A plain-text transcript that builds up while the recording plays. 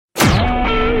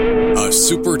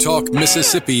SuperTalk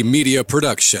Mississippi media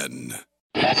production.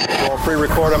 We'll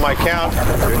pre-record on my count.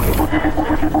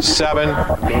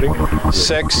 7,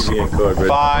 6,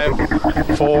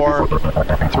 5, 4,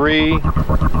 3,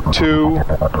 2.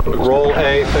 Roll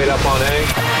A, fade up on A.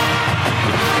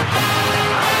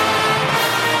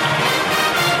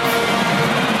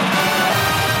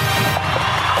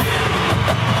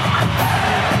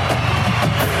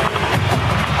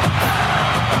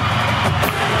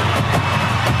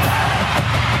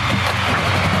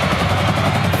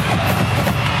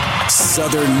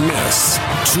 Southern Miss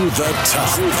to the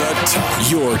top.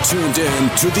 You're tuned in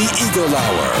to the Eagle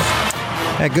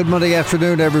Hour. Hey, good Monday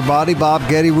afternoon, everybody. Bob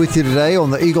Getty with you today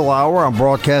on the Eagle Hour. I'm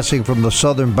broadcasting from the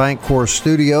Southern Bancorp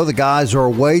studio. The guys are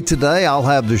away today. I'll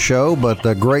have the show, but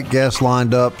great guests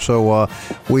lined up, so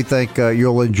we think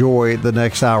you'll enjoy the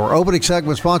next hour. Opening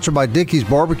segment sponsored by Dickey's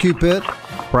Barbecue Pit,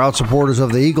 proud supporters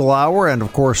of the Eagle Hour, and,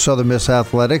 of course, Southern Miss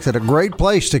Athletics, at a great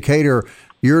place to cater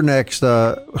your next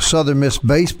Southern Miss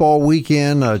baseball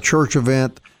weekend, church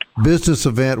event, business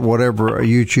event, whatever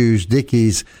you choose.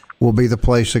 Dickey's will be the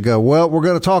place to go. Well, we're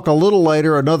going to talk a little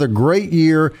later. Another great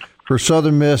year for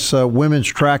Southern Miss women's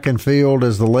track and field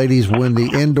as the ladies win the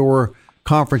Indoor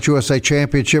Conference USA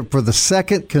Championship for the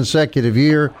second consecutive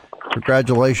year.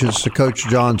 Congratulations to Coach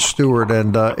John Stewart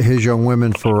and his young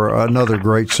women for another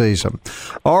great season.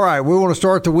 All right, we want to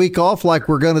start the week off like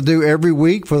we're going to do every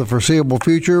week for the foreseeable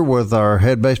future with our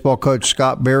head baseball coach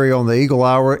Scott Berry on the Eagle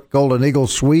Hour. Golden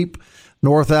Eagles sweep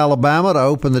North Alabama to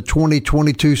open the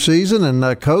 2022 season.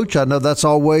 And, Coach, I know that's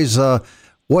always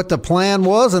what the plan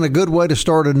was and a good way to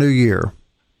start a new year.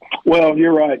 Well,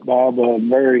 you're right, Bob.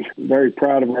 Very, very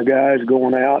proud of our guys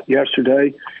going out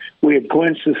yesterday. We had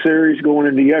clinched the series going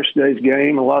into yesterday's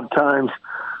game. A lot of times,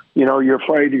 you know, you're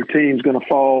afraid your team's going to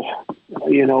fall,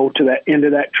 you know, to that end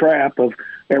of that trap of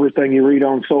everything you read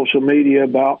on social media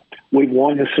about we've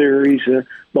won the series.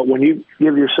 But when you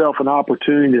give yourself an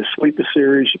opportunity to sweep the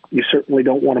series, you certainly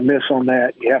don't want to miss on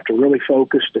that. You have to really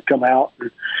focus to come out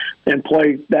and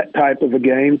play that type of a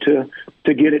game to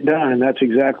get it done, and that's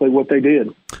exactly what they did.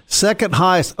 Second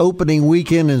highest opening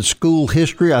weekend in school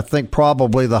history. I think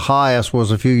probably the highest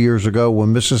was a few years ago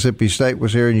when Mississippi State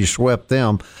was here and you swept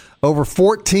them. Over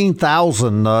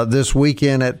 14,000 this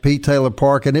weekend at Pete Taylor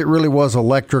Park, and it really was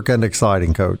electric and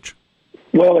exciting, Coach.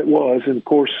 Well, it was, and of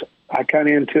course, I kind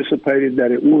of anticipated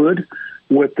that it would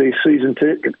with the season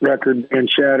ticket record being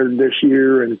shattered this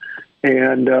year, and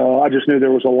I just knew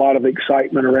there was a lot of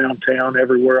excitement around town.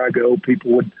 Everywhere I go,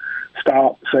 people would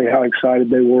stop, say how excited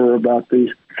they were about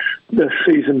the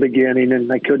season beginning, and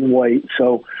they couldn't wait.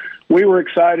 So we were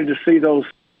excited to see those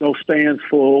stands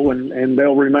full, and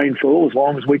they'll remain full as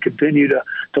long as we continue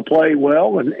to play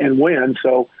well and win.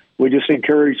 So we just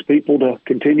encourage people to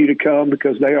continue to come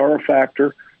because they are a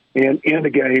factor in the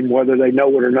game, whether they know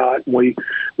it or not. We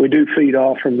do feed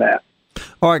off from that.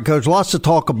 All right, Coach, lots to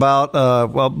talk about.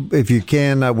 Well, if you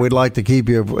can, we'd like to keep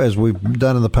you, as we've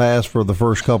done in the past, for the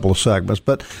first couple of segments.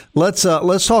 But let's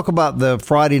talk about the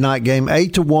Friday night game.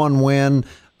 8-1 win.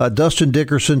 Dustin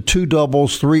Dickerson, 2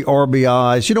 doubles, 3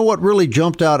 RBIs. You know what really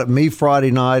jumped out at me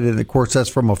Friday night, and, of course, that's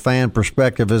from a fan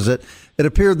perspective, is that it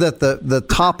appeared that the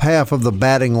top half of the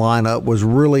batting lineup was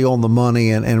really on the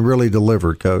money and really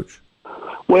delivered, Coach.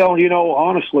 Well, you know,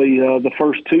 honestly, the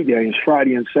first 2 games,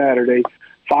 Friday and Saturday,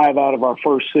 5 out of our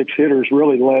first 6 hitters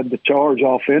really led the charge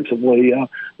offensively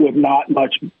with not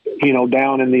much, you know,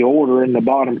 down in the order in the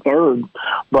bottom third.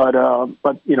 But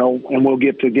you know, and we'll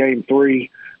get to game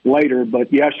 3 later.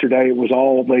 But yesterday it was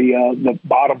all the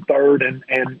bottom third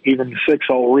and even the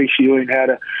 6-hole. Reese Ewing had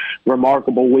a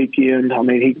remarkable weekend. I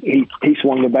mean, he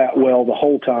swung the bat well the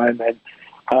whole time, and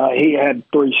he had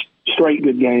 3 straight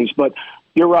good games. But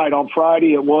you're right. On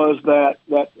Friday, it was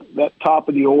that top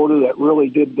of the order that really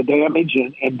did the damage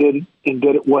and did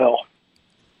it well.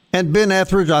 And Ben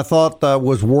Etheridge, I thought,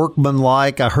 was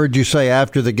workmanlike. I heard you say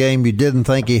after the game you didn't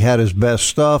think he had his best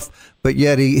stuff, but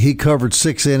yet he covered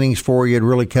 6 innings for you and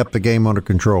really kept the game under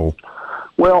control.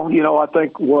 Well, you know, I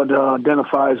think what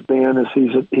identifies Ben is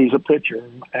he's a pitcher,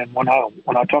 and when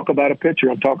I talk about a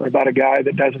pitcher, I'm talking about a guy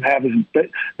that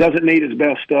doesn't need his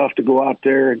best stuff to go out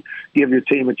there and give your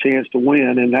team a chance to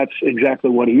win, and that's exactly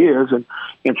what he is.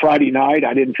 And Friday night,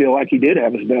 I didn't feel like he did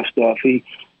have his best stuff. He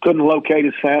couldn't locate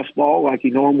his fastball like he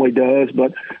normally does,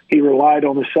 but he relied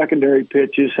on the secondary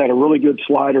pitches, had a really good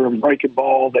slider and breaking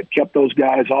ball that kept those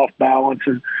guys off balance,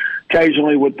 and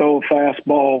occasionally would throw a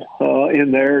fastball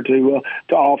in there to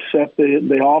offset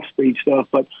the off-speed stuff.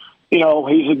 But, you know,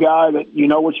 he's a guy that you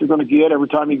know what you're going to get every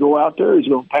time you go out there. He's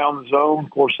going to pound the zone. Of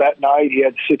course, that night he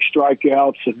had 6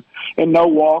 strikeouts and no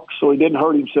walks, so he didn't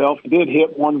hurt himself. He did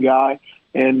hit one guy,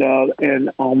 And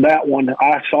on that one,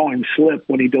 I saw him slip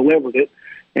when he delivered it,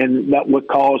 and that what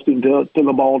caused him to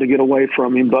the ball to get away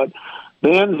from him. But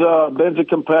Ben's a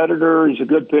competitor. He's a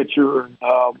good pitcher.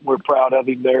 We're proud of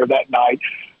him there that night.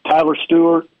 Tyler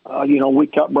Stewart, we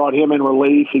brought him in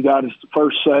relief. He got his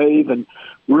first save and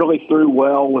really threw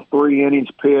well with 3 innings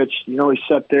pitched. He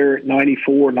sat there at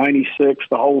 94, 96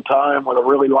 the whole time with a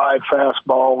really live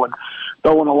fastball and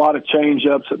throwing a lot of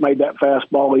change-ups that made that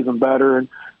fastball even better.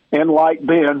 And like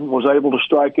Ben, was able to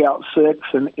strike out 6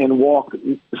 and walk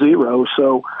 0.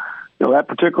 So, that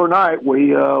particular night,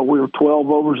 we were 12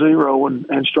 over 0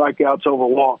 and strikeouts over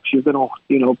walks. You're going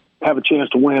to, have a chance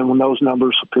to win when those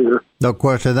numbers appear. No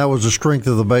question. That was the strength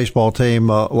of the baseball team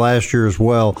last year as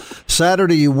well.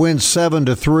 Saturday, you win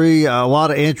 7-3. A lot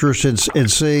of interest in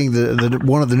seeing the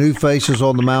one of the new faces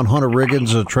on the mound, Hunter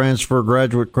Riggins, a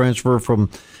graduate transfer from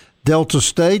Delta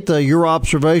State. Your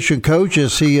observation, Coach,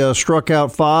 as he struck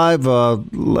out 5,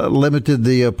 limited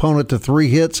the opponent to 3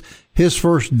 hits. His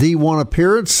first D1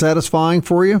 appearance, satisfying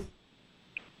for you?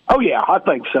 Oh, yeah, I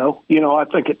think so. I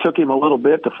think it took him a little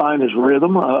bit to find his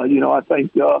rhythm. I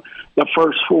think the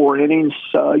first 4 innings,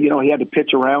 he had to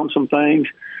pitch around some things.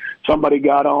 Somebody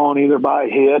got on either by a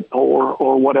hit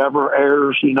or whatever,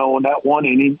 errors, in that 1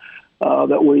 inning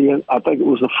I think it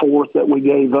was the 4th that we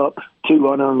gave up 2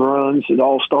 unearned runs. It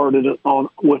all started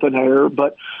with an error.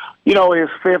 But, his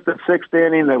 5th and 6th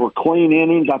inning, they were clean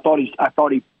innings. I thought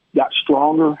he got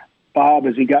stronger, Bob,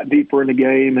 as he got deeper in the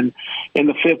game. And in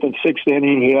the 5th and 6th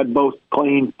inning, he had both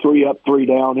clean 3 up, 3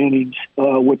 down innings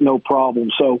with no problem.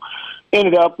 So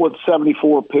ended up with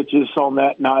 74 pitches on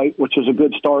that night, which was a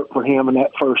good start for him in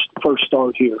that first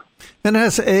start here. And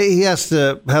he has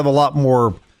to have a lot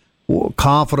more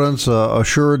confidence,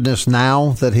 assuredness now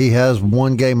that he has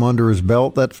 1 game under his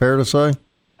belt. That fair to say?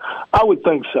 I would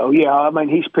think so, yeah. I mean,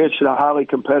 he's pitched in a highly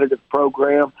competitive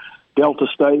program. Delta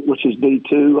State, which is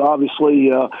D2. Obviously,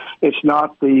 it's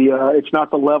not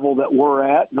the level that we're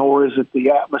at, nor is it the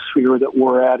atmosphere that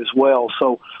we're at as well.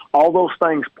 So all those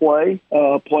things play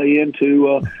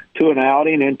into to an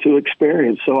outing and to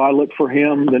experience. So I look for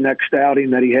him the next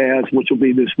outing that he has, which will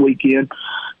be this weekend,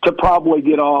 to probably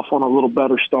get off on a little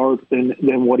better start than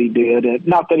what he did. And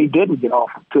not that he didn't get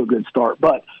off to a good start,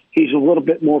 but he's a little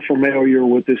bit more familiar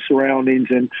with his surroundings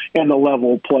and the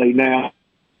level of play now.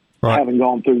 Right. Having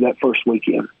gone through that first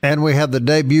weekend. And we have the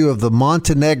debut of the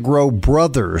Montenegro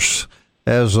brothers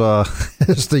as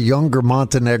the younger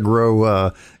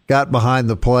Montenegro got behind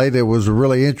the plate. It was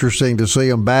really interesting to see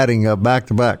them batting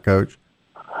back-to-back, Coach.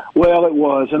 Well, it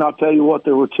was. And I'll tell you what,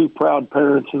 there were 2 proud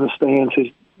parents in the stands,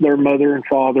 their mother and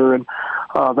father, and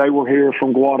they were here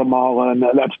from Guatemala, and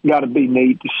that's got to be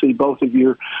neat to see both of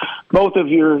your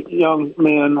young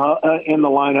men in the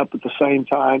lineup at the same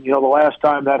time. The last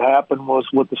time that happened was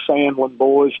with the Sandlin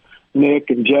boys. Nick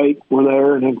and Jake were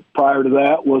there, and then prior to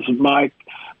that was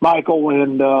Michael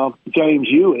and James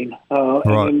Ewing.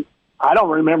 Right. And I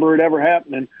don't remember it ever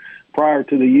happening prior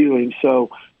to the Ewing, so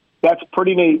that's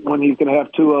pretty neat when you can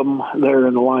have 2 of them there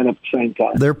in the lineup at the same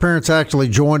time. Their parents actually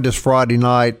joined us Friday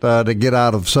night to get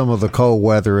out of some of the cold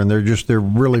weather, and they're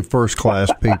really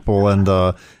first-class people, and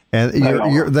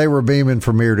they were beaming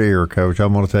from ear to ear, Coach.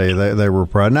 I'm going to tell you, they were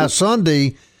proud. Now,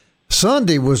 Sunday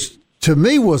was, to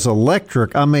me, was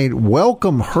electric. I mean,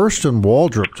 welcome Hurston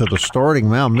Waldrop to the starting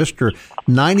mound, Mr.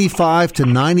 95 to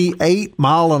 98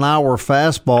 mile-an-hour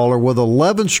fastballer with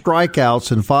 11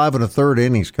 strikeouts in 5 1/3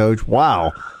 innings, Coach.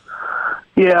 Wow.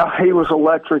 Yeah, he was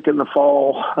electric in the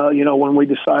fall. When we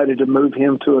decided to move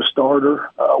him to a starter,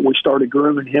 we started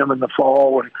grooming him in the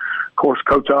fall. And, of course,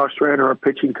 Coach Ostrander, our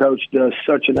pitching coach, does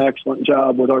such an excellent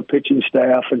job with our pitching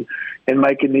staff and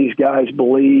making these guys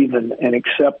believe and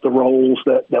accept the roles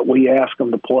that we ask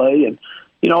them to play. And,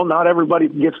 not everybody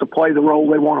gets to play the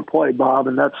role they want to play, Bob,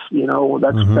 and that's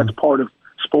part of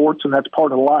sports and that's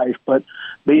part of life. But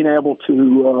being able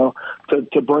to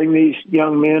bring these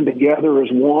young men together as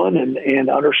one and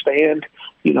understand,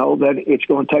 that it's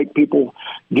going to take people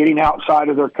getting outside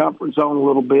of their comfort zone a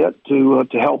little bit to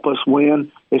help us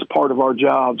win is part of our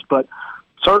jobs. But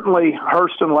certainly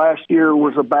Hurston last year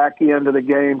was a back end of the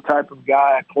game type of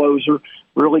guy, a closer.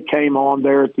 Really came on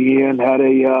there at the end, had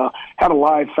a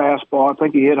live fastball. I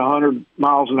think he hit 100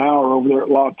 miles an hour over there at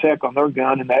La Tech on their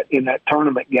gun in that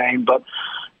tournament game. But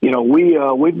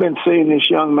we've been seeing this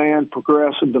young man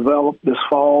progress and develop this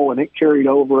fall, and it carried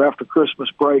over after Christmas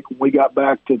break when we got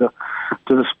back to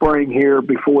the spring here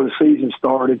before the season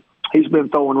started. He's been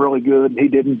throwing really good, and he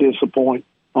didn't disappoint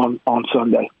on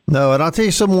Sunday. No, and I'll tell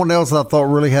you someone else I thought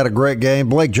really had a great game.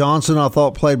 Blake Johnson, I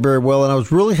thought, played very well, and I was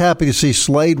really happy to see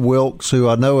Slade Wilkes, who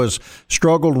I know has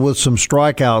struggled with some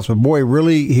strikeouts, but boy,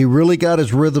 he really got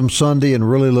his rhythm Sunday and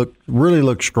really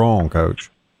looked strong,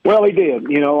 Coach. Well, he did.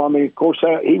 Of course,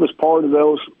 he was part of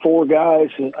those four guys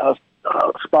in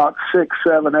spot 6,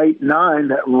 7, 8, 9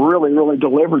 that really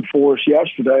delivered for us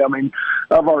yesterday. I mean,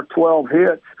 of our 12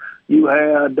 hits, you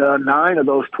had 9 of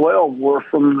those 12 were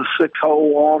from the 6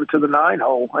 hole on to the 9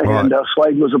 hole. And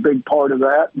Slade was a big part of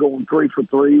that, going 3 for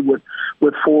 3 with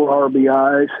 4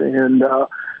 RBIs and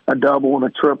a double and a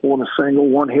triple and a single,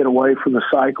 1 hit away from the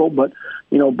cycle. But,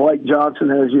 Blake Johnson,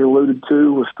 as you alluded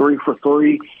to, was 3 for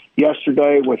 3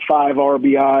 yesterday with 5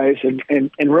 RBIs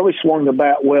and really swung the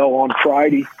bat well on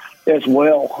Friday as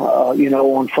well.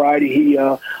 On Friday,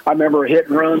 I remember a hit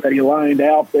and run that he lined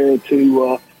out there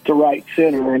to right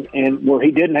center, and where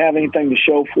he didn't have anything to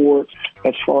show for it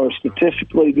as far as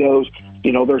statistically goes.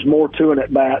 There's more to an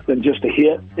at-bat than just a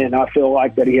hit, and I feel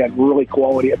like that he had really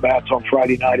quality at-bats on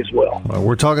Friday night as well.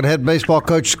 We're talking to head baseball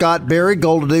coach Scott Berry.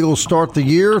 Golden Eagles start the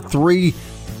year, three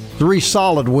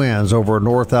solid wins over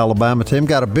North Alabama team.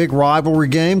 Got a big rivalry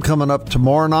game coming up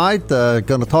tomorrow night. Going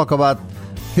to talk about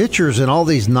pitchers and all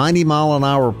these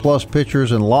 90-mile-an-hour plus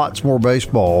pitchers and lots more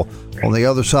baseball on the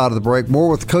other side of the break. More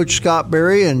with Coach Scott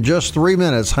Berry in just 3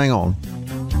 minutes. Hang on.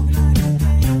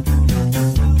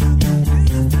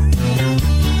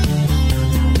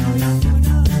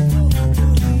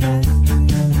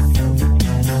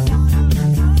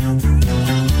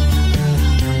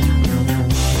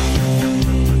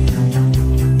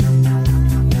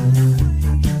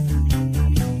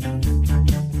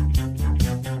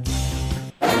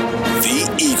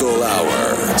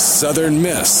 Southern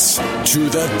Miss to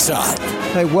the top.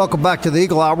 Hey, welcome back to the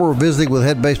Eagle Hour. We're visiting with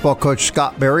head baseball coach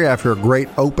Scott Berry after a great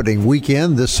opening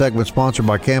weekend. This segment sponsored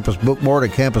by Campus Bookmart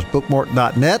at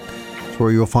campusbookmart.net. It's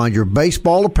where you'll find your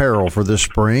baseball apparel for this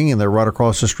spring, and they're right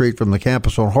across the street from the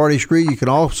campus on Hardy Street. You can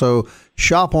also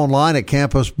shop online at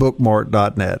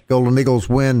campusbookmart.net. Golden Eagles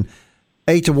win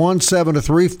 8-1,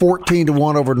 7-3,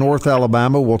 14-1 over North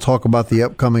Alabama. We'll talk about the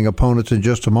upcoming opponents in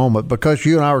just a moment. Because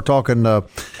you and I were talking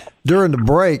during the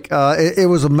break, it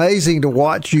was amazing to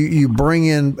watch you bring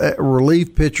in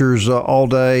relief pitchers all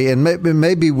day, and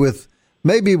maybe with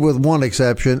one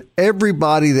exception,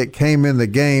 everybody that came in the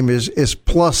game is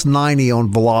plus 90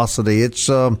 on velocity. It's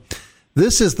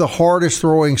this is the hardest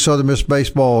throwing Southern Miss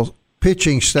baseball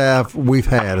pitching staff we've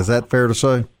had. Is that fair to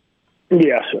say?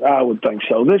 Yes, I would think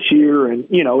so. This year, and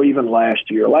even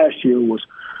last year. Last year was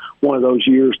one of those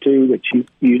years too that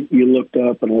you looked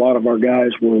up, and a lot of our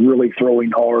guys were really throwing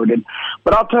hard.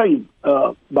 But I'll tell you,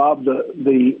 Bob,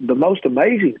 the most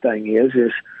amazing thing is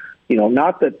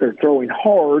not that they're throwing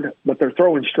hard, but they're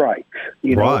throwing strikes.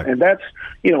 Right. And that's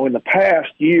in the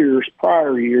past years,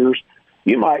 prior years,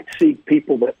 you might see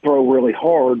people that throw really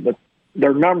hard, but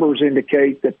their numbers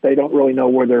indicate that they don't really know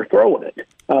where they're throwing it.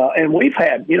 And we've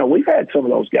had some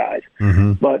of those guys,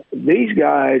 but these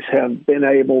guys have been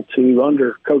able to,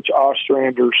 under Coach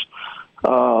Ostrander's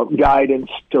guidance,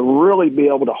 to really be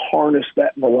able to harness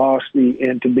that velocity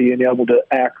and to being able to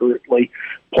accurately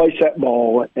place that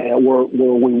ball where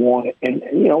we want it. And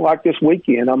like this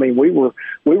weekend, I mean, we were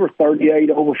 38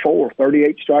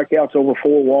 strikeouts over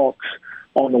 4 walks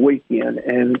on the weekend,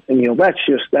 and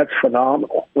that's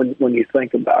phenomenal when you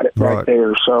think about it right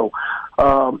there. So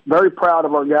very proud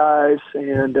of our guys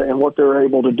and what they're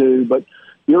able to do. But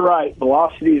you're right,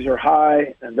 velocities are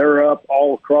high and they're up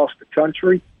all across the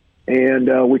country.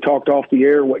 And we talked off the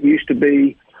air what used to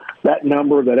be that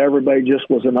number that everybody just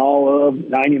was in awe of,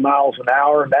 90 miles an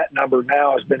hour. That number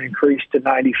now has been increased to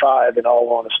 95, in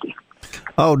all honesty.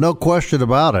 Oh, no question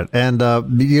about it. And,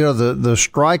 the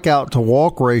strikeout to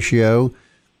walk ratio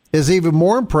is even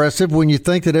more impressive when you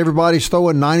think that everybody's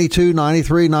throwing 92,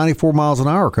 93, 94 miles an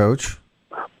hour, Coach.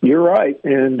 You're right.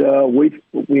 And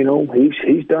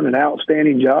he's done an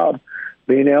outstanding job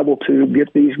being able to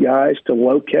get these guys to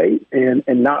locate and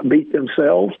not beat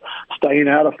themselves, staying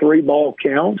out of 3-ball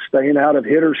counts, staying out of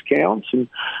hitters counts, and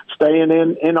staying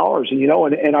in ours.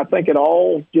 And I think it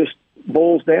all just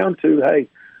boils down to, hey,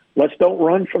 let's don't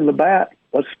run from the bat.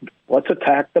 Let's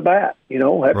attack the bat.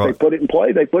 If they put it in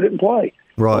play, they put it in play.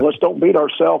 Right. Let's don't beat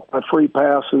ourselves by free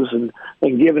passes and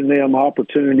giving them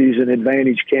opportunities and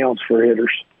advantage counts for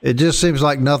hitters. It just seems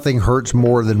like nothing hurts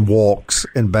more than walks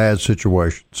in bad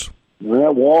situations.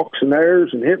 Well, walks and errors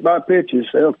and hit by pitches,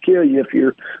 they'll kill you if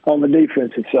you're on the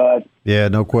defensive side. Yeah,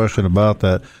 no question about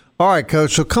that. All right,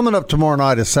 Coach, so coming up tomorrow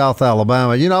night is South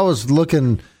Alabama. I was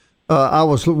looking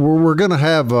We're going to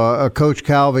have Coach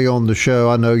Calvi on the show.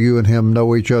 I know you and him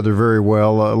know each other very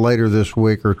well later this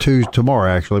week or tomorrow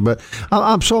actually. But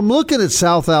I'm looking at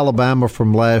South Alabama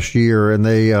from last year, and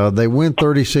they win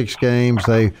 36 games.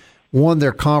 They won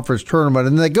their conference tournament,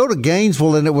 and they go to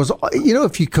Gainesville, and it was,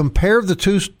 if you compare the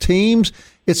two teams,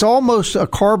 it's almost a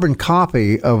carbon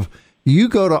copy of. You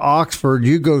go to Oxford,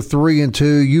 you go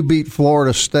 3-2. You beat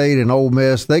Florida State and Ole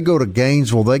Miss. They go to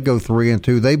Gainesville, they go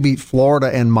 3-2. They beat Florida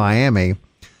and Miami.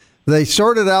 They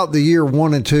started out the year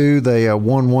 1-2. They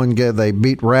won one game. They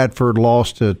beat Radford,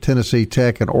 lost to Tennessee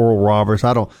Tech and Oral Roberts.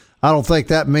 I don't think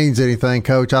that means anything,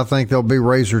 Coach. I think they'll be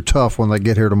razor tough when they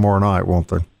get here tomorrow night, won't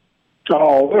they?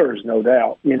 Oh, there's no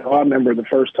doubt. I remember the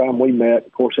first time we met.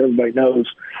 Of course, everybody knows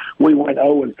we went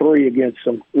 0-3 against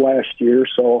them last year,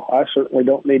 so I certainly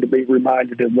don't need to be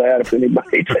reminded of that. If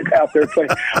anybody's out there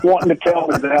wanting to tell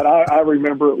me that, I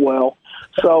remember it well.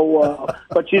 So,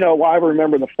 but I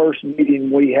remember the first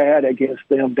meeting we had against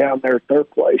them down there at their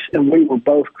place, and we were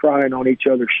both crying on each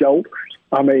other's shoulders.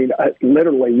 I mean,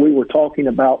 literally, we were talking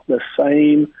about the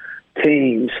same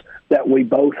teams that we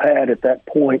both had at that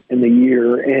point in the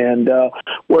year, and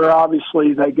where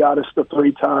obviously they got us the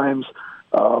 3 times.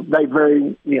 They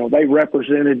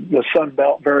represented the Sun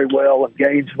Belt very well in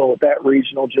Gainesville at that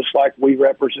regional, just like we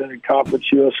represented Conference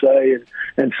USA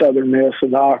and Southern Miss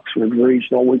and Oxford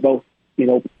regional. We both,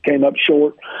 came up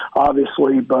short,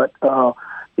 obviously, but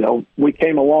we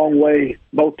came a long way.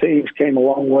 Both teams came a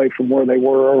long way from where they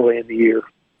were early in the year.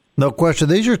 No question.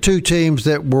 These are two teams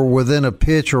that were within a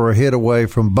pitch or a hit away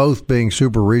from both being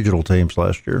super regional teams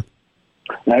last year.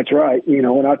 That's right.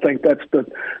 And I think that's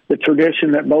the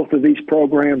tradition that both of these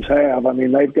programs have. I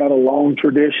mean, they've got a long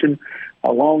tradition,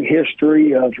 a long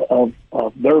history of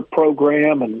their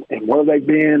program and where they've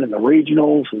been and the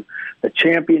regionals and the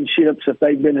championships that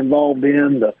they've been involved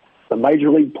in, the major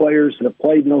league players that have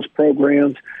played in those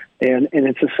programs, and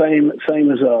it's the same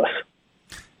as us.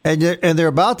 And they're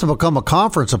about to become a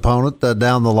conference opponent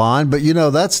down the line, but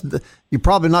you're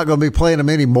probably not going to be playing them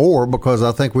anymore because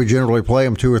I think we generally play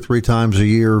them 2 or 3 times a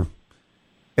year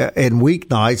in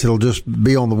weeknights. It'll just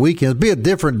be on the weekends. It'll be a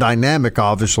different dynamic,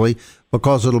 obviously,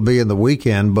 because it'll be in the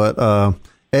weekend. But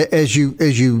as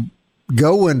you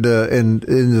go into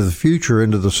the future,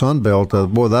 into the Sun Belt,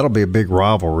 boy, that'll be a big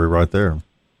rivalry right there.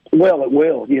 Well, it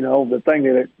will. The thing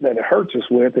that it hurts us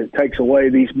with, it takes away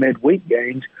these midweek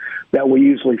games that we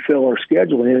usually fill our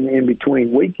schedule in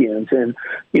between weekends. And,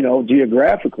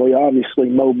 geographically, obviously,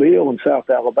 Mobile and South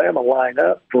Alabama line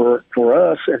up for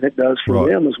us, and it does for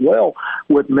them as well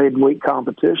with midweek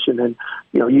competition. And,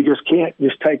 you just can't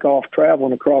just take off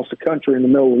traveling across the country in the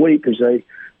middle of the week because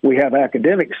we have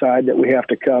academic side that we have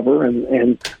to cover,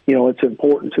 and it's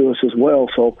important to us as well.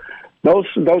 So those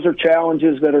are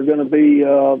challenges that are going to be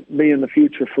in the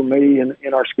future for me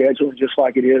in our schedule, just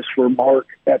like it is for Mark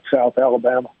at South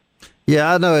Alabama.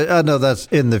 Yeah, I know that's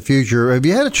in the future. Have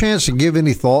you had a chance to give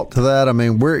any thought to that? I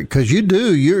mean, because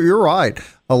you're right.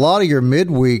 A lot of your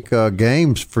midweek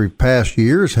games for past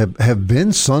years have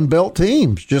been Sun Belt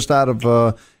teams, just out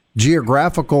of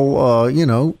geographical,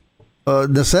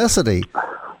 necessity.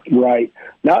 Right.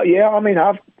 Now, yeah, I mean,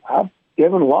 I've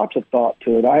given lots of thought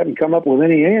to it. I haven't come up with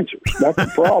any answers. That's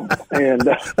the problem. And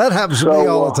that happens to me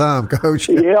all the time, Coach.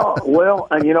 Yeah, well,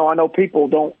 and I know people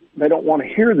don't want to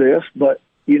hear this, but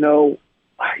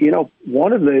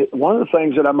one of the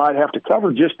things that I might have to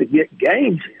cover just to get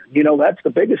games in, that's the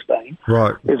biggest thing,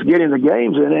 right? Is getting the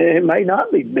games in. It may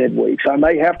not be midweeks. I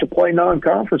may have to play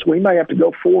non-conference. We may have to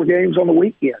go 4 games on the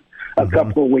weekend, a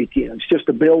couple of weekends, just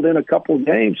to build in a couple of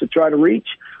games to try to reach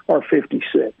our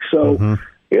 56. So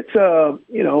it's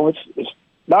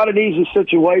not an easy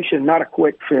situation, not a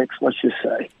quick fix. Let's just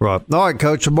say. Right. All right,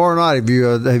 Coach. Tomorrow night,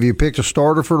 have you picked a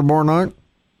starter for tomorrow night?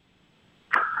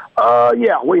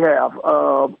 Yeah, we have.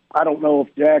 I don't know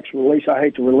if Jack's released. I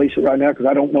hate to release it right now because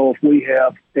I don't know if we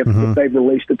have, if they've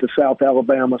released it to South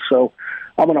Alabama. So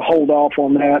I'm going to hold off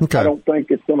on that. Okay. I don't think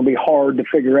it's going to be hard to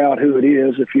figure out who it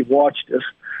is if you've watched us.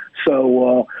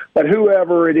 So, but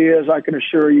whoever it is, I can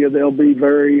assure you they'll be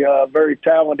very, very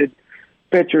talented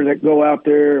pitcher that go out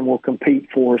there and will compete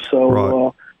for us.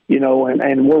 So, right.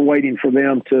 And we're waiting for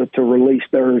them to release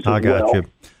theirs as well. I got you.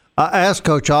 I asked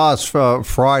Coach Oz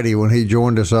Friday when he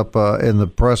joined us up in the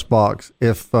press box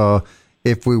if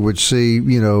we would see,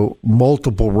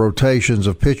 multiple rotations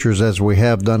of pitchers as we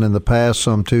have done in the past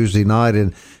some Tuesday night,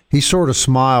 and he sort of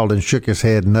smiled and shook his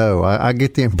head no. I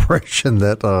get the impression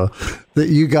that that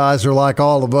you guys are like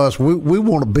all of us. We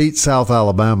want to beat South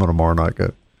Alabama tomorrow night,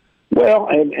 Coach. Well,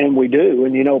 and we do,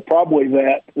 and probably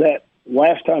that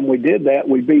last time we did that,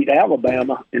 we beat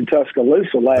Alabama in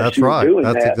Tuscaloosa last year. Right. Doing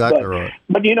That's that. exactly right.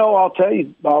 But, I'll tell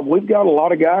you, Bob, we've got a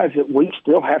lot of guys that we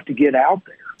still have to get out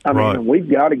there. We've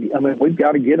got to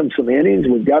get them some innings.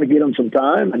 We've got to get them some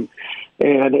time, and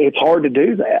it's hard to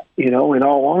do that, in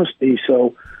all honesty.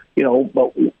 So,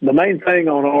 but the main thing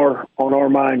on our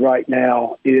mind right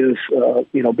now is,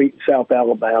 beating South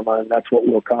Alabama, and that's what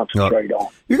we'll concentrate on.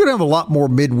 You're going to have a lot more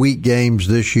midweek games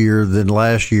this year than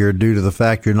last year due to the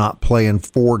fact you're not playing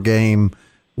 4-game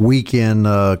weekend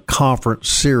conference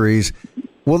series.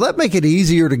 Will that make it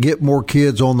easier to get more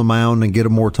kids on the mound and get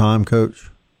them more time, Coach?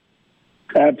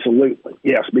 Absolutely,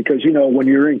 yes, because, when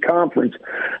you're in conference,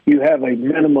 you have a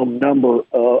minimum number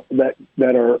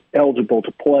that are eligible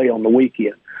to play on the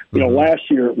weekend. Last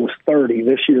year it was 30.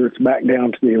 This year it's back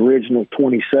down to the original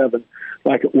 27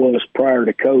 like it was prior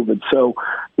to COVID. So,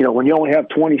 when you only have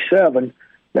 27,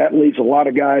 that leaves a lot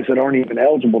of guys that aren't even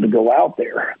eligible to go out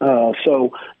there.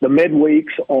 So the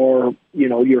midweeks are,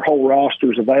 your whole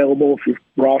roster is available. If your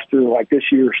roster, like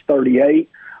this year, is 38,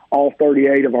 all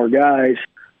 38 of our guys,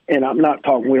 and I'm not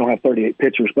talking, we don't have 38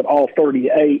 pitchers, but all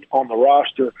 38 on the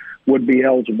roster would be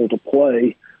eligible to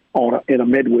play in a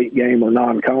midweek game or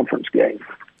non-conference game.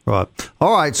 Right.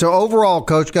 All right. So overall,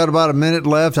 Coach, got about a minute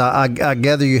left. I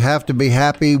gather you have to be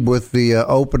happy with the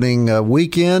opening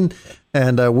weekend,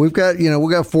 and we've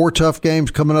got 4 tough games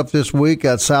coming up this week.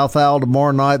 Got South Al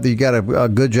tomorrow night. You got a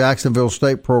good Jacksonville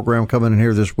State program coming in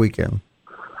here this weekend.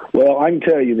 Well, I can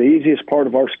tell you the easiest part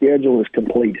of our schedule is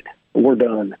completed. We're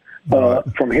done. Right.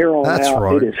 From here on out,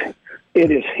 right. It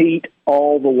is heat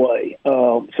all the way.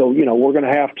 So, we're going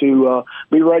to have to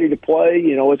be ready to play.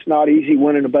 It's not easy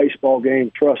winning a baseball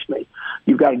game. Trust me.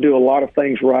 You've got to do a lot of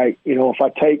things right. If I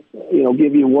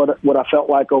give you what I felt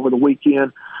like over the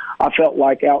weekend, I felt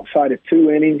like outside of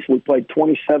 2 innings, we played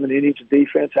 27 innings of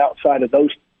defense. Outside of those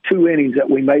 2 innings that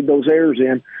we made those errors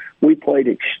in, we played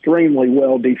extremely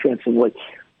well defensively.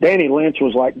 Danny Lynch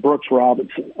was like Brooks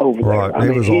Robinson over there.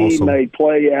 Right. He awesome. made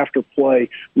play after play.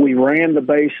 We ran the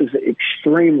bases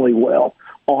extremely well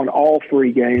on all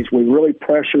 3 games. We really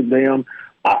pressured them.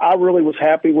 I really was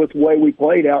happy with the way we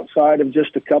played outside of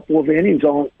just a couple of innings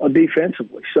on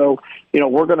defensively. So,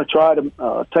 we're going to try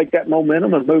to take that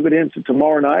momentum and move it into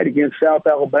tomorrow night against South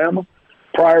Alabama.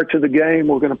 Prior to the game,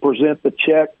 we're going to present the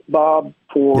check, Bob,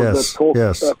 for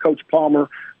the Coach Palmer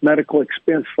medical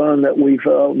expense fund that we've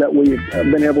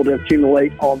been able to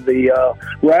accumulate on the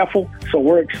raffle. So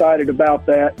we're excited about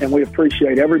that, and we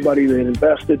appreciate everybody that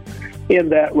invested in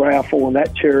that raffle and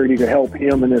that charity to help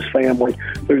him and his family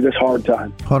through this hard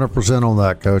time. 100% on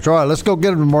that, Coach. All right, let's go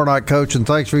get him tomorrow night, Coach, and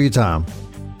thanks for your time.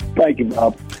 Thank you,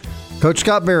 Bob. Coach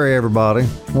Scott Berry, everybody,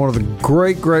 one of the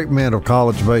great men of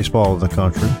college baseball in the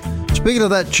country. Speaking of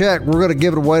that check, we're going to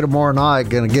give it away tomorrow night.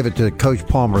 Going to give it to Coach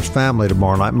Palmer's family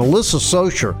tomorrow night. Melissa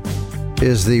Socher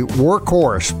is the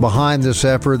workhorse behind this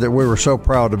effort that we were so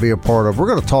proud to be a part of. We're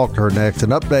going to talk to her next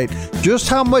and update just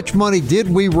how much money did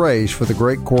we raise for the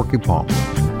great Corky Palmer.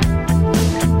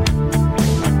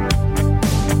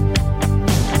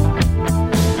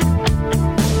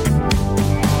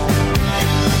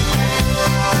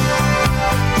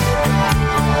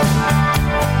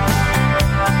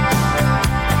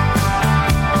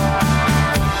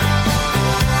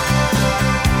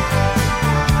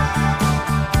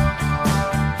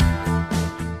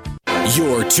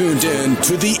 You're tuned in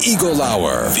to the Eagle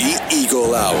Hour. The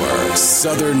Eagle Hour.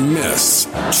 Southern Miss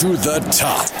to the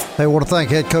top. Hey, I want to thank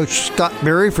head coach Scott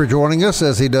Berry for joining us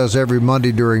as he does every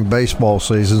Monday during baseball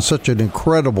season. Such an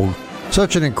incredible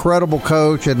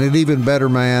coach and an even better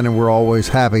man, and we're always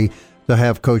happy to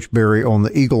have Coach Berry on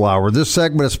the Eagle Hour. This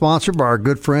segment is sponsored by our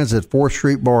good friends at 4th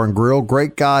Street Bar and Grill.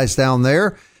 Great guys down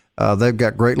there. They've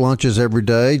got great lunches every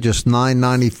day, just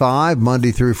 $9.95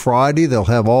 Monday through Friday. They'll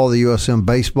have all the USM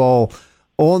baseball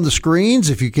on the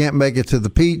screens. If you can't make it to the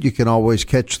Pete, you can always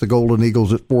catch the Golden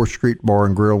Eagles at 4th Street Bar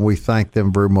and Grill, and we thank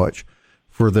them very much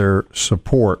for their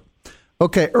support.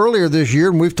 Okay, earlier this year,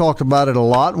 and we've talked about it a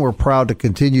lot, and we're proud to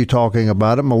continue talking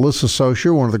about it, Melissa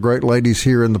Socher, one of the great ladies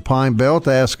here in the Pine Belt,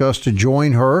 asked us to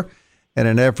join her in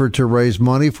an effort to raise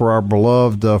money for our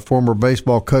beloved former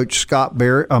baseball coach Scott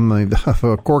Berry,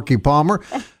 Corky Palmer,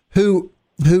 who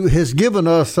has given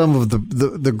us some of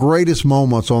the greatest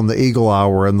moments on the Eagle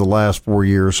Hour in the last 4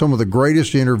 years. Some of the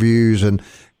greatest interviews and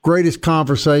greatest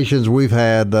conversations we've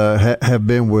had have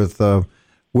been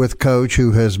with Coach,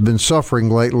 who has been suffering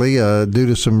lately due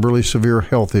to some really severe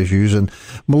health issues. And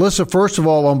Melissa, first of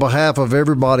all, on behalf of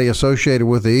everybody associated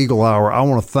with the Eagle Hour, I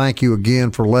want to thank you again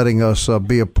for letting us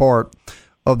be a part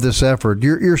of this effort.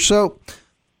 You're so,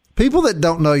 people that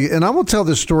don't know you, and I'm going to tell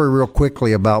this story real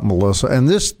quickly about Melissa, and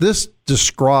this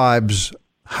describes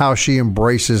how she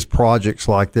embraces projects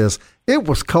like this. It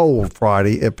was cold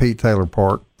Friday at Pete Taylor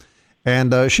Park,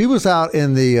 and she was out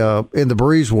in the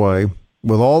breezeway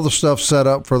with all the stuff set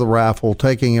up for the raffle,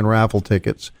 taking in raffle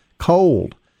tickets.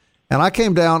 Cold. And I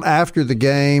came down after the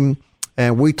game,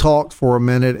 and we talked for a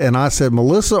minute, and I said,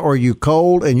 Melissa, are you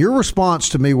cold? And your response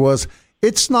to me was,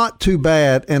 it's not too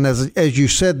bad. And as you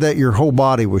said that, your whole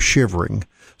body was shivering.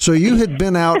 So you had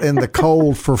been out in the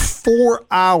cold for 4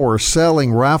 hours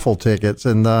selling raffle tickets.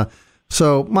 And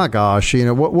so, my gosh,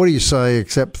 what do you say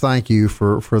except thank you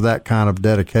for that kind of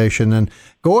dedication? And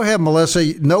go ahead,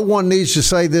 Melissa. No one needs to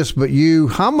say this but you.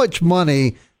 How much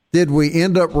money did we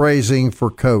end up raising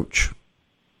for Coach?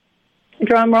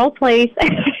 Drum roll, please.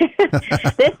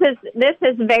 This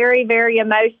is very, very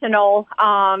emotional,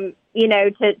 to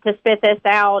spit this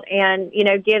out and,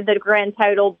 give the grand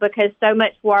total, because so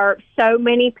much work, so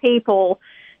many people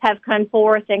have come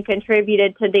forth and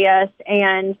contributed to this.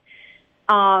 And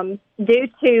due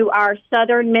to our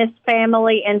Southern Miss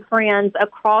family and friends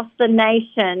across the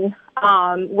nation,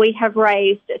 we have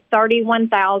raised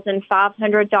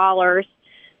 $31,500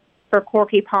 for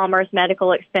Corky Palmer's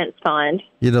medical expense fund.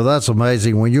 That's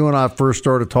amazing. When you and I first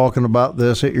started talking about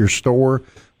this at your store,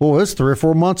 well, it's 3 or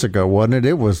 4 months ago, wasn't it?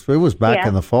 It was back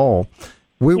in the fall.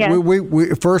 We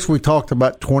first we talked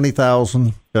about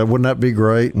 20,000. Wouldn't that be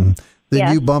great? And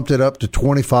then you bumped it up to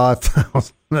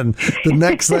 25,000. And the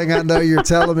next thing I know, you're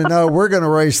telling me, no, we're going to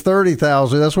raise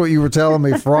 30,000. That's what you were telling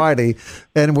me Friday,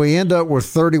 and we end up with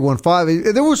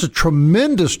 31.5. There was a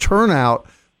tremendous turnout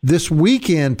this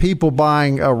weekend, people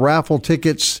buying raffle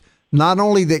tickets, not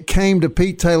only that came to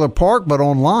Pete Taylor Park, but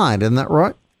online. Isn't that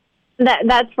right?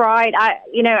 That's right. I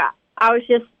was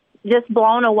just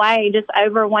blown away, just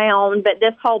overwhelmed. But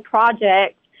this whole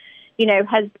project,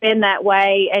 has been that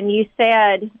way. And you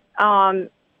said,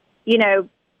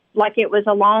 like it was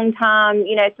a long time,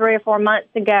 3 or 4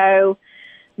 months ago.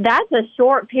 That's a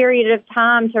short period of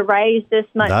time to raise this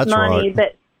much money. Right.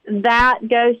 But that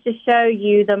goes to show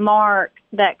you the mark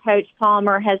that Coach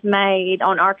Palmer has made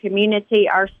on our community,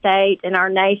 our state, and our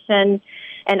nation.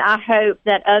 And I hope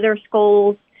that other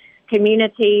schools,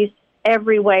 communities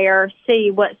everywhere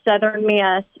see what Southern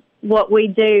Miss, what we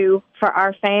do for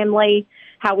our family,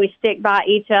 how we stick by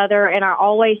each other. And I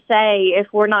always say, if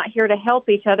we're not here to help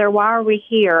each other, why are we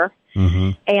here? Mm-hmm.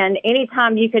 And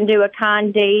anytime you can do a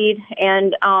kind deed,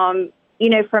 and,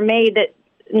 for me, that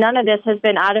none of this has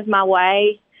been out of my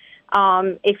way.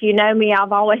 If you know me,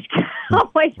 I've always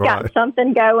got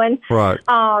something going. Right.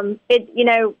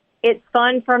 It's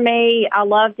fun for me. I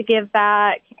love to give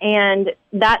back, and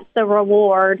that's the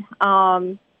reward.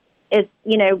 It's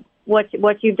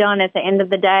what you've done at the end of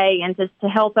the day, and just to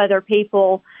help other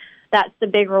people. That's the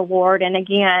big reward. And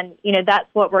again, that's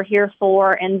what we're here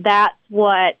for, and that's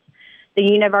what the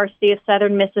University of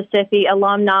Southern Mississippi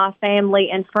alumni, family,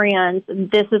 and friends.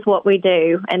 This is what we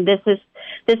do, and this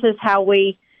is how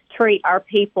we treat our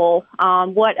people.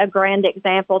 What a grand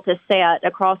example to set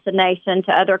across the nation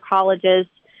to other colleges,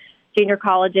 junior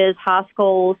colleges, high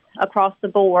schools, across the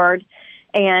board.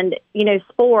 And,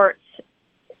 sports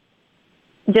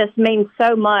just means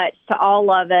so much to all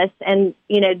of us. And,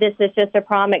 this is just a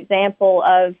prime example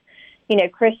of,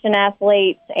 Christian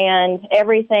athletes and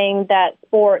everything that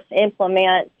sports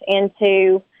implements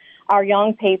into our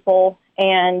young people.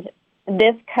 And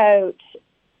this coach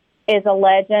is a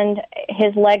legend.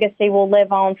 His legacy will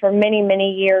live on for many,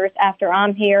 many years after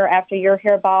I'm here, after you're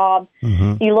here, Bob.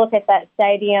 Mm-hmm. You look at that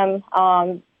stadium,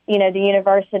 the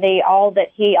university, all the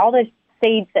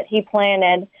seeds that he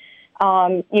planted,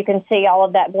 you can see all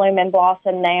of that bloom and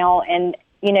blossom now. And,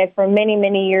 for many,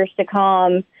 many years to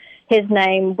come, his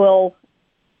name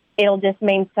it'll just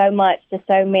mean so much to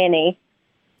so many.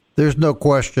 There's no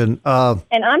question. And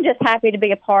I'm just happy to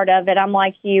be a part of it. I'm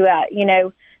like you,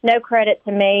 no credit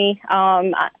to me.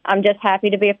 I'm just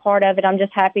happy to be a part of it. I'm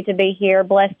just happy to be here,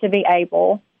 blessed to be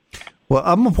able. Well,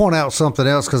 I'm going to point out something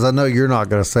else because I know you're not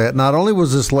going to say it. Not only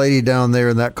was this lady down there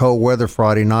in that cold weather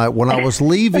Friday night, when I was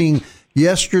leaving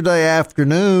yesterday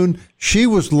afternoon, she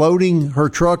was loading her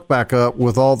truck back up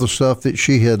with all the stuff that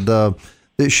she had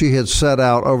set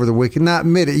out over the weekend. Now,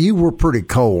 admit it, you were pretty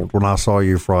cold when I saw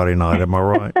you Friday night. Am I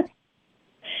right?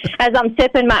 As I'm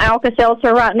sipping my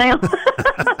Alka-Seltzer right now.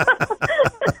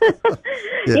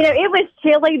 Yeah. It was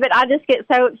chilly, but I just get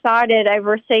so excited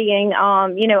over seeing,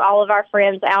 all of our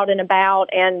friends out and about,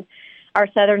 and our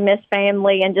Southern Miss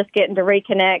family, and just getting to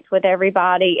reconnect with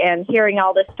everybody and hearing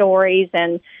all the stories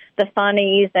and the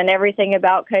funnies and everything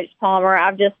about Coach Palmer.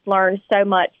 I've just learned so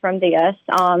much from this.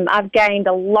 I've gained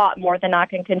a lot more than I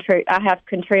have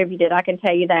contributed. I can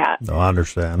tell you that. No, I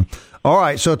understand. All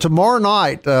right, so tomorrow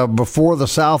night, before the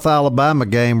South Alabama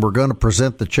game, we're going to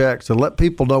present the checks and let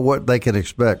people know what they can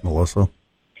expect, Melissa.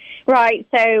 Right,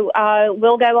 so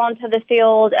we'll go onto the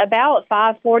field about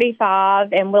 5:45,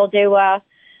 and we'll do a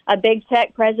big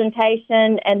check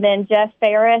presentation, and then Jeff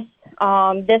Ferris,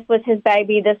 this was his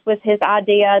baby, this was his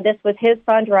idea, this was his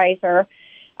fundraiser.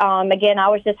 Again, I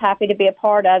was just happy to be a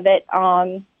part of it.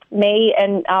 Me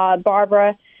and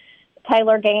Barbara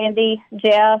Taylor Gandy,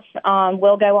 Jeff,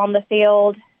 will go on the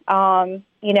field,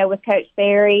 with Coach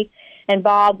Berry. And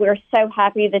Bob, we're so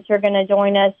happy that you're going to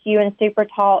join us. You and Super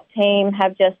Talk team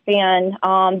have just been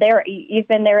there. You've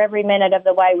been there every minute of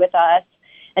the way with us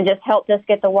and just helped us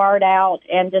get the word out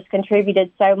and just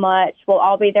contributed so much. We'll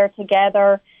all be there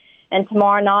together. And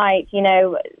tomorrow night,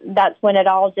 that's when it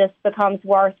all just becomes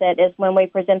worth it, is when we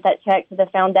present that check to the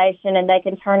foundation and they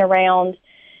can turn around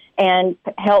and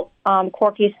help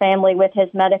Corky's family with his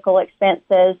medical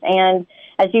expenses. And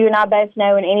as you and I both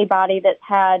know, and anybody that's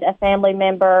had a family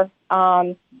member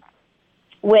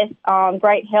with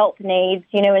great health needs,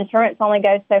 insurance only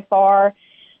goes so far.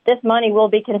 This money will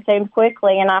be consumed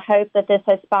quickly, and I hope that this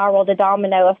has spiraled a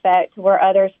domino effect where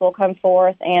others will come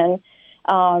forth and,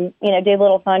 do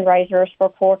little fundraisers for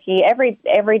Corky. Every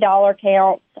dollar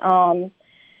counts.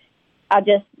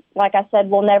 Like I said,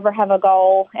 we'll never have a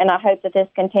goal, and I hope that this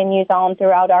continues on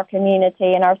throughout our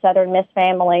community and our Southern Miss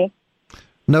family.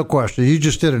 No question. You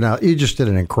just did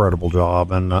an incredible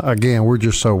job, and again, we're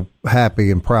just so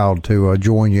happy and proud to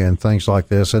join you in things like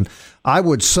this. And I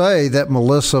would say that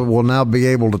Melissa will now be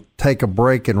able to take a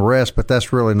break and rest, but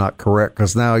that's really not correct,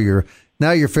 because now you're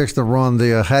fixing to run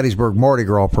the Hattiesburg Mardi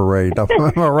Gras Parade. Am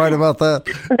I right about that?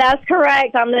 That's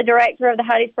correct. I'm the director of the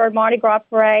Hattiesburg Mardi Gras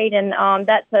Parade, and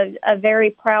that's a very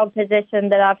proud position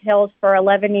that I've held for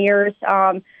 11 years.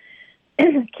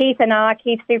 Keith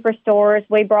Superstores,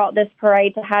 we brought this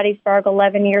parade to Hattiesburg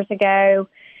 11 years ago,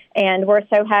 and we're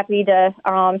so happy to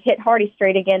hit Hardy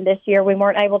Street again this year. We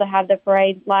weren't able to have the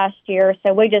parade last year,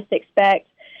 so we just expect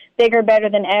bigger, better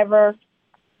than ever.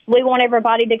 We want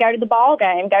everybody to go to the ball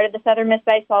game, go to the Southern Miss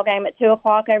baseball game at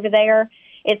 2:00 over there.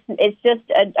 It's just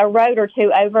a road or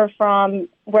two over from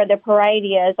where the parade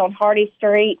is on Hardy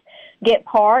Street. Get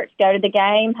parked, go to the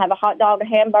game, have a hot dog, a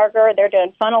hamburger. They're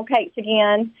doing funnel cakes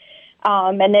again.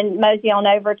 And then mosey on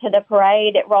over to the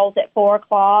parade. It rolls at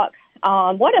 4:00.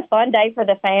 What a fun day for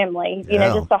the family.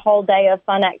 Just a whole day of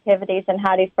fun activities in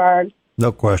Hattiesburg.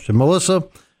 No question. Melissa,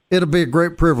 it'll be a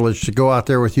great privilege to go out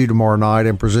there with you tomorrow night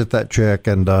and present that check.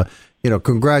 And,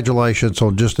 congratulations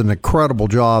on just an incredible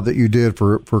job that you did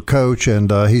for Coach.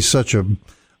 And he's such a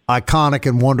iconic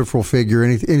and wonderful figure.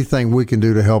 Anything we can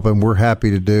do to help him, we're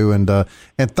happy to do. And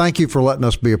thank you for letting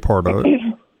us be a part of it.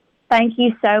 Thank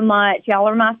you so much. Y'all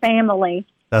are my family.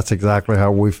 That's exactly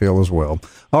how we feel as well.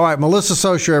 All right, Melissa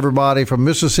Socher, everybody, from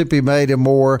Mississippi Made and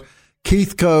More,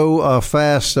 Keith Co.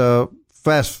 fast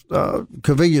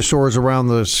convenience stores around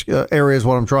this area is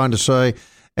what I'm trying to say.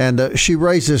 And she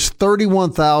raises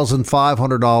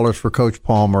 $31,500 for Coach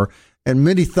Palmer. And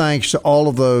many thanks to all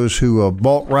of those who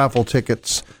bought raffle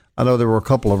tickets. I know there were a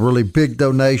couple of really big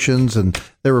donations, and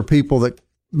there were people that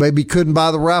maybe couldn't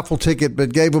buy the raffle ticket,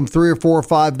 but gave them $3 or $4 or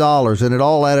 $5, and it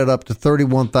all added up to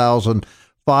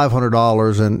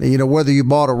 $31,500. And whether you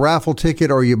bought a raffle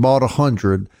ticket or you bought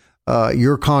 100,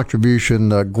 your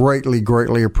contribution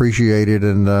greatly appreciated,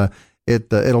 and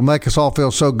it'll make us all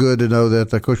feel so good to know that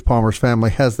Coach Palmer's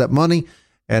family has that money,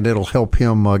 and it'll help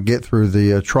him get through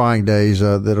the trying days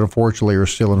that unfortunately are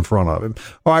still in front of him.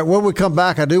 All right, when we come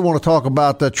back, I do want to talk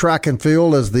about the track and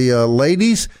field as the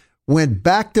ladies went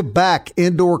back-to-back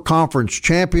indoor conference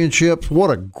championships.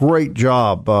 What a great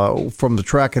job from the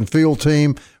track and field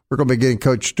team. We're going to be getting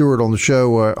Coach Stewart on the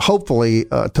show hopefully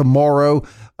tomorrow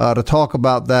to talk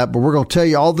about that. But we're going to tell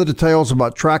you all the details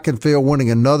about track and field winning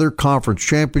another conference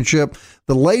championship.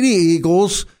 The Lady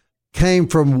Eagles came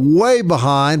from way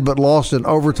behind but lost an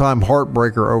overtime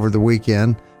heartbreaker over the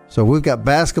weekend. So we've got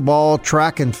basketball,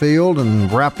 track and field, and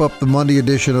wrap up the Monday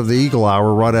edition of the Eagle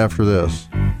Hour right after this.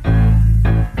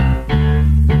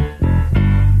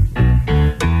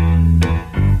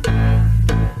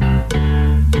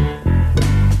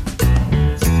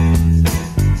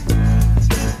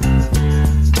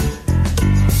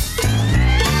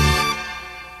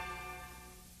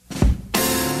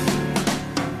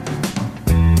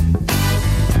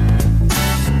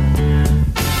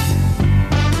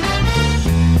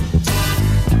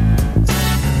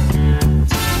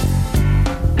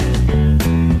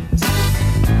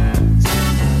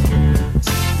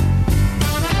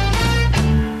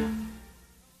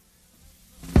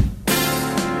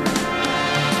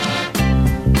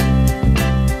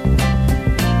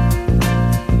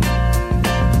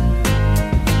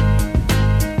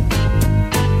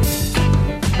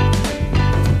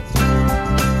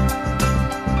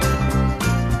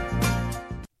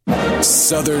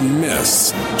 Southern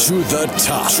Miss to the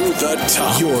top. To the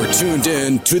top. You're tuned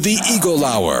in to the Eagle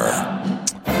Hour.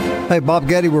 Hey, Bob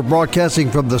Getty, we're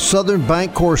broadcasting from the Southern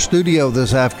Bancorp studio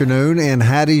this afternoon in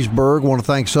Hattiesburg. I want to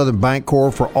thank Southern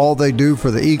Bancorp for all they do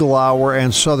for the Eagle Hour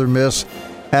and Southern Miss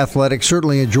Athletics.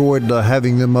 Certainly enjoyed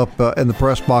having them up in the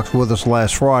press box with us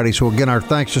last Friday. So, again, our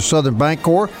thanks to Southern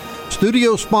Bancorp,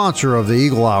 studio sponsor of the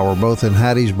Eagle Hour, both in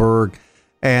Hattiesburg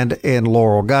and in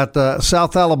Laurel. Got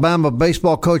South Alabama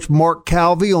baseball coach Mark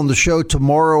Calvey on the show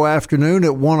tomorrow afternoon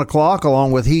at 1 o'clock,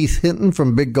 along with Heath Hinton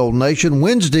from Big Gold Nation.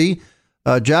 Wednesday,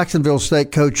 Jacksonville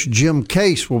State coach Jim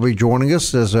Case will be joining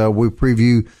us as we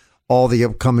preview all the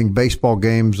upcoming baseball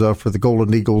games for the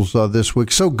Golden Eagles this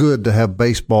week. So good to have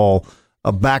baseball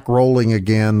back rolling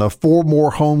again. 4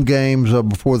 more home games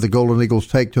before the Golden Eagles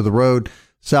take to the road.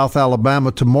 South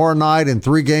Alabama tomorrow night and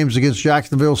 3 games against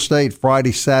Jacksonville State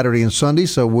Friday, Saturday, and Sunday.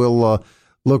 So we'll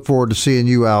look forward to seeing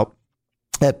you out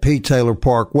at Pete Taylor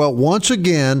Park. Well, once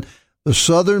again, the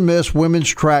Southern Miss women's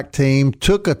track team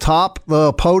took atop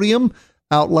the podium,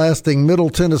 outlasting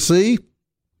Middle Tennessee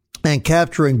and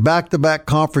capturing back-to-back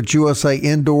Conference USA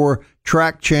Indoor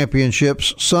Track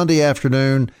Championships Sunday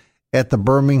afternoon at the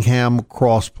Birmingham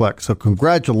Crossplex. So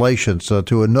congratulations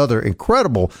to another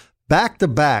incredible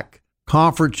back-to-back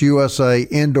Conference USA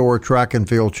Indoor Track and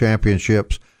Field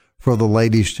Championships for the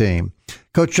ladies team.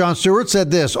 Coach John Stewart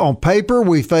said this: on paper,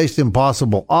 we faced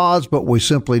impossible odds, but we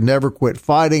simply never quit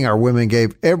fighting. Our women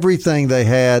gave everything they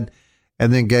had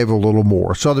and then gave a little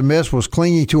more. Southern Miss was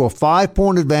clinging to a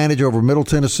 5-point advantage over Middle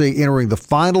Tennessee entering the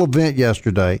final event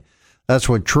yesterday. That's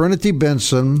when Trinity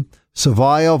Benson,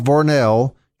 Savia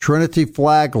Varnell, Trinity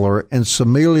Flagler, and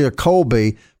Samelia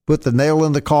Colby put the nail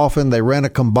in the coffin. They ran a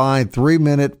combined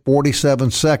 3-minute,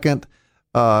 47-second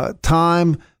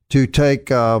time to take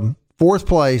 4th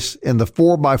place in the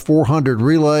 4x400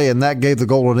 relay, and that gave the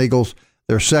Golden Eagles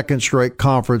their 2nd straight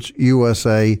Conference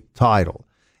USA title.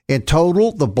 In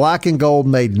total, the black and gold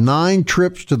made 9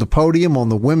 trips to the podium on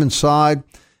the women's side,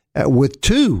 with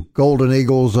 2 Golden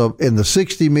Eagles in the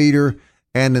 60-meter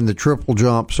and in the triple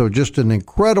jump. So just an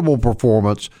incredible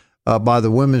performance by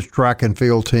the women's track and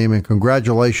field team, and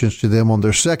congratulations to them on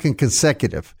their 2nd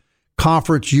consecutive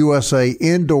Conference USA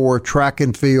Indoor Track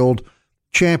and Field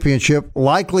Championship,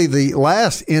 likely the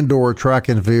last Indoor Track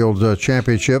and Field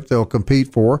Championship they'll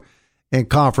compete for in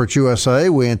Conference USA.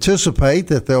 We anticipate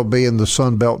that they'll be in the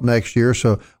Sun Belt next year,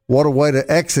 so what a way to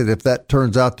exit if that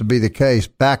turns out to be the case,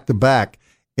 back-to-back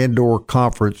Indoor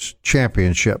Conference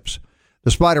Championships.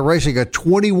 Despite erasing a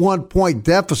 21-point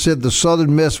deficit, the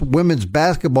Southern Miss women's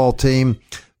basketball team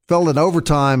fell in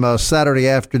overtime Saturday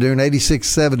afternoon,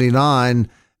 86-79,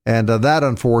 and that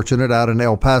unfortunate out in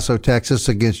El Paso, Texas,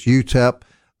 against UTEP.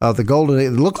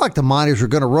 It looked like the Miners were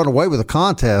going to run away with the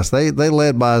contest. They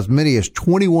led by as many as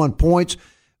 21 points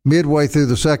midway through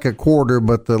the second quarter,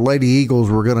 but the Lady Eagles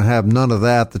were going to have none of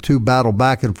that. The two battled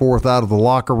back and forth out of the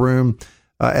locker room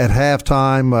at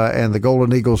halftime, and the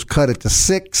Golden Eagles cut it to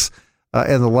 6.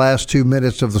 In the last 2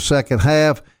 minutes of the second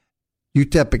half.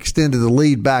 UTEP extended the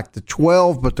lead back to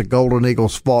 12, but the Golden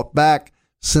Eagles fought back,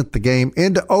 sent the game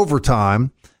into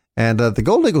overtime, and the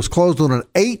Golden Eagles closed on an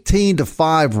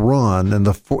 18-5 run in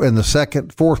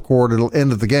the fourth quarter,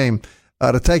 end of the game,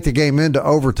 to take the game into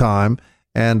overtime,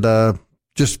 and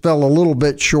just fell a little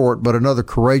bit short, but another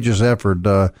courageous effort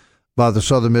by the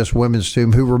Southern Miss women's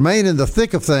team, who remain in the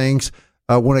thick of things.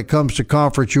 When it comes to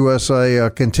Conference USA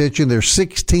contention, they're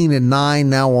 16-9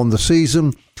 now on the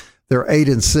season. They're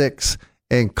 8-6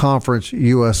 in Conference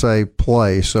USA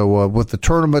play. So with the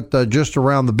tournament just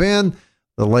around the bend,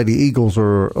 the Lady Eagles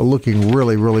are looking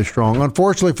really, really strong.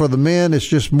 Unfortunately for the men, it's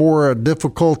just more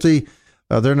difficulty.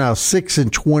 They're now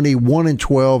 6-20,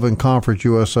 1-12 in Conference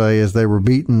USA as they were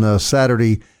beaten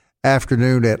Saturday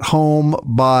afternoon at home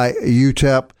by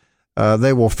UTEP.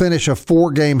 They will finish a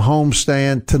 4-game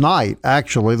homestand tonight.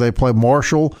 Actually, they play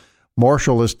Marshall.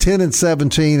 Marshall is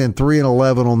 10-17 and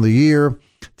 3-11 on the year.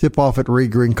 Tip-off at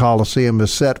Reed Green Coliseum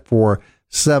is set for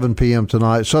 7 p.m.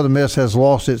 tonight. Southern Miss has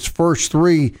lost its first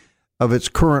 3 of its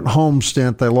current home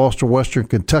stint. They lost to Western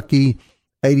Kentucky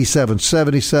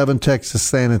 87-77, Texas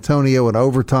San Antonio in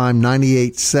overtime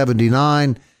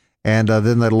 98-79, and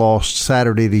then they lost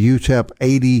Saturday to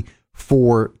UTEP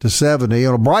 84-70.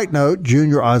 On a bright note,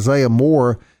 junior Isaiah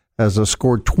Moore has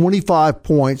scored 25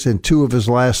 points in 2 of his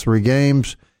last 3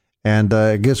 games. And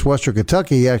against Western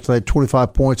Kentucky, he actually had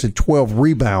 25 points and 12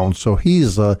 rebounds. So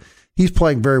he's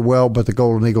playing very well, but the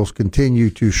Golden Eagles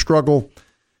continue to struggle.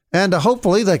 And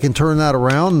hopefully they can turn that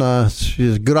around. It's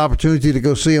a good opportunity to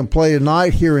go see them play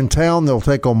tonight here in town. They'll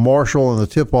take on Marshall, and the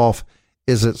tip-off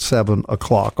is at 7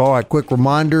 o'clock. All right, quick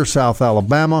reminder, South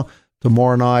Alabama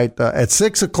tomorrow night at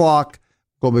 6 o'clock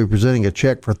going to be presenting a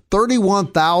check for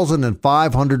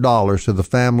 $31,500 to the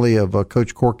family of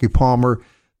Coach Corky Palmer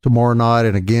tomorrow night.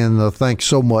 And again, thanks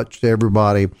so much to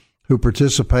everybody who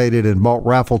participated and bought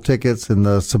raffle tickets.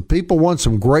 And some people won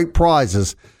some great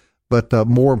prizes. But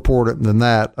more important than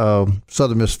that,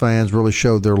 Southern Miss fans really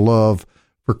showed their love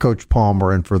for Coach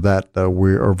Palmer, and for that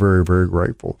we are very, very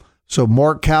grateful. So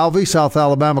Mark Calvey, South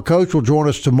Alabama coach, will join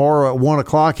us tomorrow at 1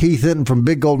 o'clock. Heath Hinton from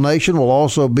Big Gold Nation will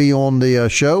also be on the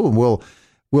show, and we'll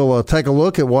take a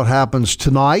look at what happens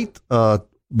tonight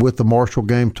with the Marshall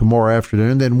game tomorrow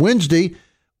afternoon. Then Wednesday,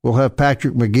 we'll have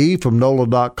Patrick McGee from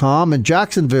NOLA.com and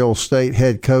Jacksonville State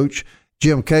head coach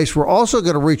Jim Case. We're also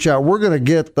going to reach out. We're going to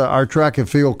get our track and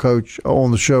field coach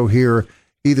on the show here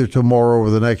either tomorrow or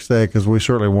the next day, because we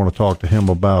certainly want to talk to him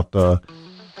about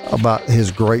his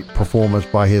great performance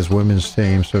by his women's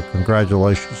team. So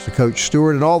congratulations to Coach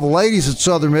Stewart and all the ladies at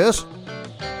Southern Miss.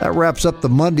 That wraps up the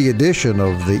Monday edition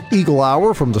of the Eagle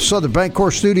Hour from the Southern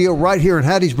Bancorp studio right here in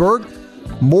Hattiesburg.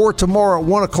 More tomorrow at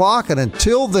 1 o'clock, and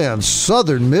until then,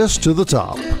 Southern Miss to the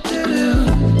top.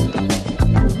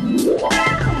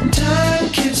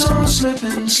 On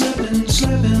slipping, slipping,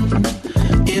 slipping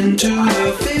into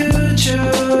the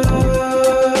future.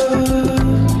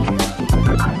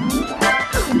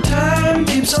 Time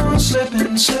keeps on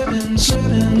slipping, slipping,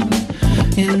 slipping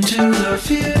into the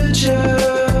future.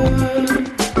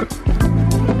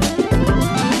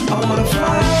 I wanna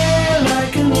fly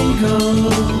like an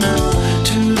eagle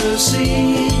to the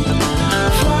sea.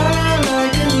 Fly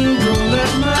like an eagle,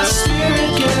 let my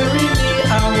spirit carry me.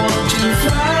 I want to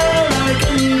fly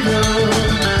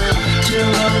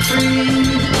till I'm free.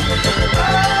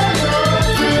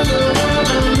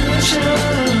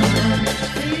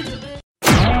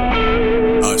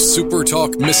 A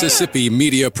SuperTalk Mississippi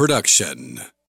media production.